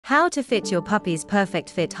How to fit your puppy's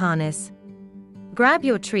PerfectFit harness. Grab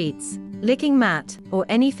your treats, licking mat, or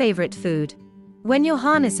any favorite food. When your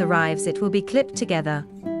harness arrives, it will be clipped together.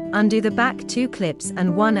 Undo the back 2 clips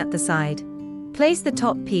and 1 at the side. Place the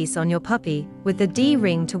top piece on your puppy, with the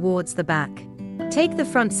D-ring towards the back. Take the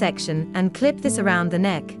front section and clip this around the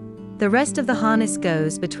neck. The rest of the harness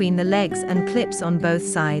goes between the legs and clips on both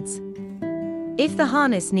sides. If the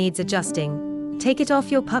harness needs adjusting, take it off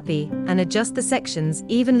your puppy and adjust the sections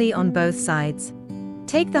evenly on both sides.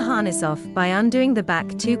 Take the harness off by undoing the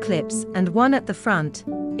back 2 clips and 1 at the front.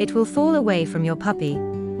 It will fall away from your puppy,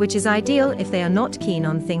 which is ideal if they are not keen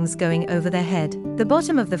on things going over their head. The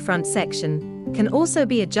bottom of the front section can also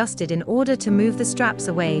be adjusted in order to move the straps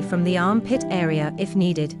away from the armpit area if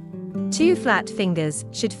needed. 2 flat fingers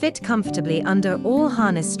should fit comfortably under all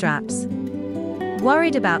harness straps.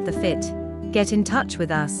 Worried about the fit? Get in touch with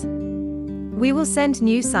us. We will send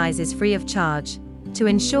new sizes free of charge to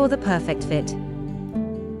ensure the perfect fit.